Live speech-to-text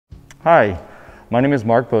Hi, my name is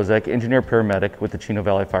Mark Bozek, Engineer Paramedic with the Chino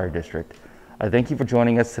Valley Fire District. I thank you for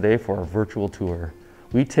joining us today for our virtual tour.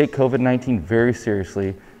 We take COVID-19 very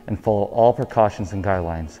seriously and follow all precautions and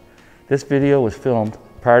guidelines. This video was filmed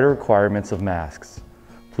prior to requirements of masks.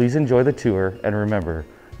 Please enjoy the tour and remember,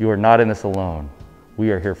 you are not in this alone. We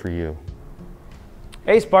are here for you.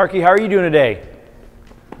 Hey Sparky, how are you doing today?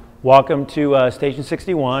 Welcome to Station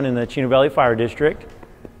 61 in the Chino Valley Fire District.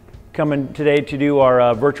 Coming today to do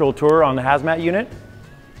our virtual tour on the hazmat unit.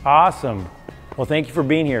 Awesome. Well, thank you for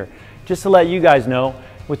being here. Just to let you guys know,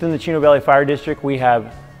 within the Chino Valley Fire District, we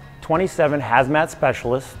have 27 hazmat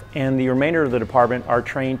specialists, and the remainder of the department are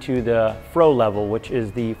trained to the FRO level, which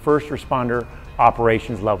is the First Responder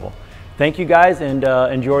Operations level. Thank you guys, and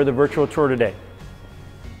enjoy the virtual tour today.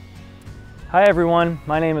 Hi everyone,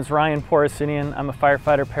 my name is Ryan Porosinian. I'm a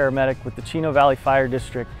firefighter paramedic with the Chino Valley Fire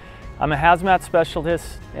District. I'm a hazmat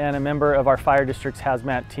specialist and a member of our fire district's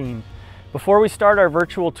hazmat team. Before we start our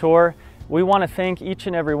virtual tour, we want to thank each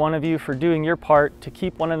and every one of you for doing your part to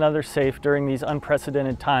keep one another safe during these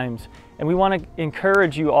unprecedented times. And we want to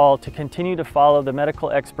encourage you all to continue to follow the medical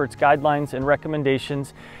experts' guidelines and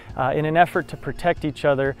recommendations in an effort to protect each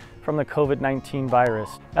other from the COVID-19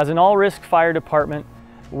 virus. As an all-risk fire department,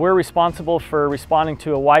 we're responsible for responding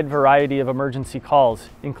to a wide variety of emergency calls,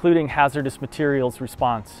 including hazardous materials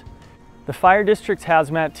response. The fire district's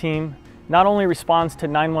hazmat team not only responds to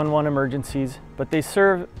 911 emergencies, but they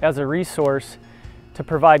serve as a resource to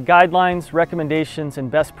provide guidelines, recommendations,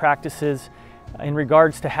 and best practices in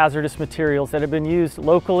regards to hazardous materials that have been used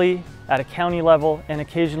locally, at a county level, and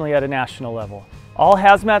occasionally at a national level. All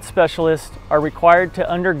hazmat specialists are required to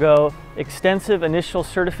undergo extensive initial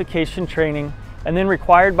certification training and then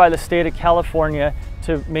required by the state of California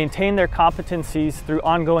to maintain their competencies through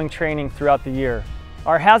ongoing training throughout the year.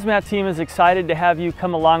 Our hazmat team is excited to have you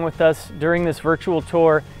come along with us during this virtual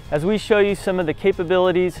tour as we show you some of the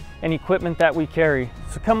capabilities and equipment that we carry.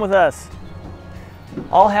 So come with us.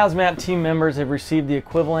 All hazmat team members have received the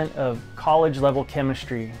equivalent of college-level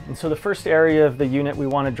chemistry. And so the first area of the unit we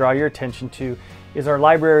want to draw your attention to is our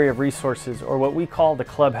library of resources, or what we call the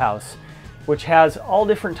clubhouse, which has all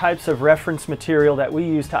different types of reference material that we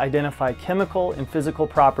use to identify chemical and physical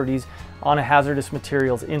properties on a hazardous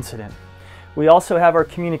materials incident. We also have our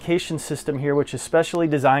communication system here, which is specially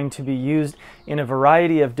designed to be used in a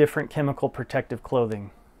variety of different chemical protective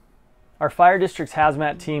clothing. Our fire district's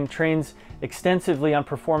hazmat team trains extensively on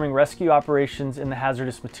performing rescue operations in the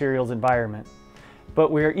hazardous materials environment.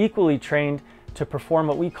 But we are equally trained to perform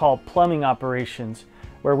what we call plumbing operations,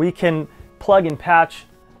 where we can plug and patch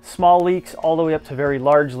small leaks all the way up to very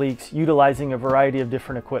large leaks, utilizing a variety of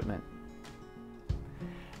different equipment.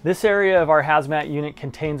 This area of our hazmat unit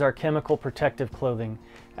contains our chemical protective clothing.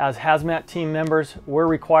 As hazmat team members, we're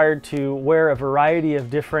required to wear a variety of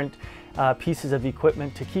different pieces of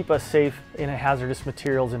equipment to keep us safe in a hazardous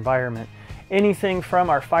materials environment. Anything from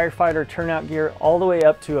our firefighter turnout gear all the way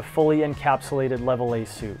up to a fully encapsulated level A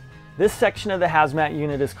suit. This section of the hazmat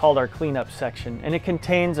unit is called our cleanup section, and it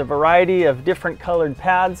contains a variety of different colored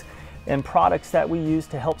pads and products that we use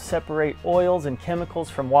to help separate oils and chemicals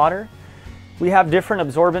from water. We have different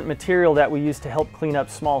absorbent material that we use to help clean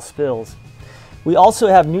up small spills. We also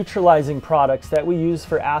have neutralizing products that we use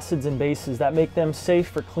for acids and bases that make them safe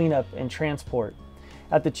for cleanup and transport.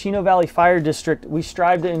 At the Chino Valley Fire District, we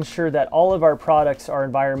strive to ensure that all of our products are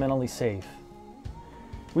environmentally safe.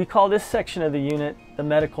 We call this section of the unit the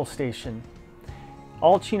medical station.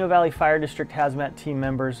 All Chino Valley Fire District hazmat team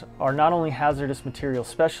members are not only hazardous material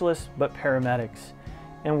specialists, but paramedics.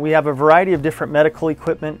 And we have a variety of different medical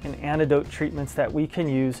equipment and antidote treatments that we can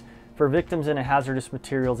use for victims in a hazardous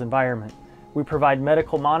materials environment. We provide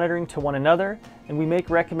medical monitoring to one another, and we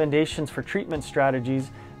make recommendations for treatment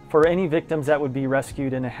strategies for any victims that would be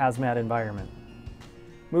rescued in a hazmat environment.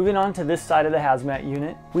 Moving on to this side of the hazmat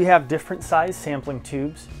unit, we have different size sampling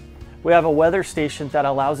tubes. We have a weather station that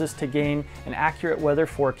allows us to gain an accurate weather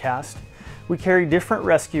forecast. We carry different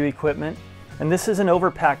rescue equipment, and this is an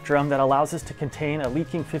overpack drum that allows us to contain a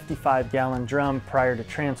leaking 55-gallon drum prior to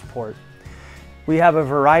transport. We have a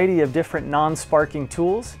variety of different non-sparking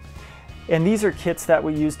tools, and these are kits that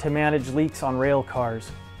we use to manage leaks on rail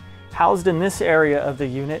cars. Housed in this area of the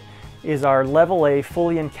unit is our level A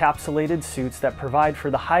fully encapsulated suits that provide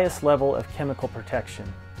for the highest level of chemical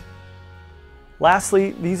protection.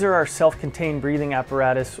 Lastly, these are our self-contained breathing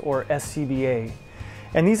apparatus, or SCBA.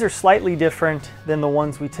 And these are slightly different than the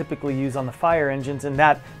ones we typically use on the fire engines in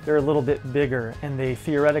that they're a little bit bigger and they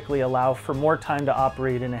theoretically allow for more time to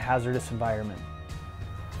operate in a hazardous environment.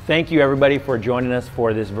 Thank you everybody for joining us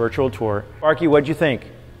for this virtual tour. Sparky, what'd you think?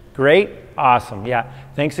 Great? Awesome, yeah.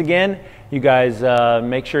 Thanks again, You guys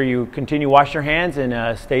make sure you continue to wash your hands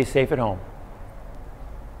and stay safe at home.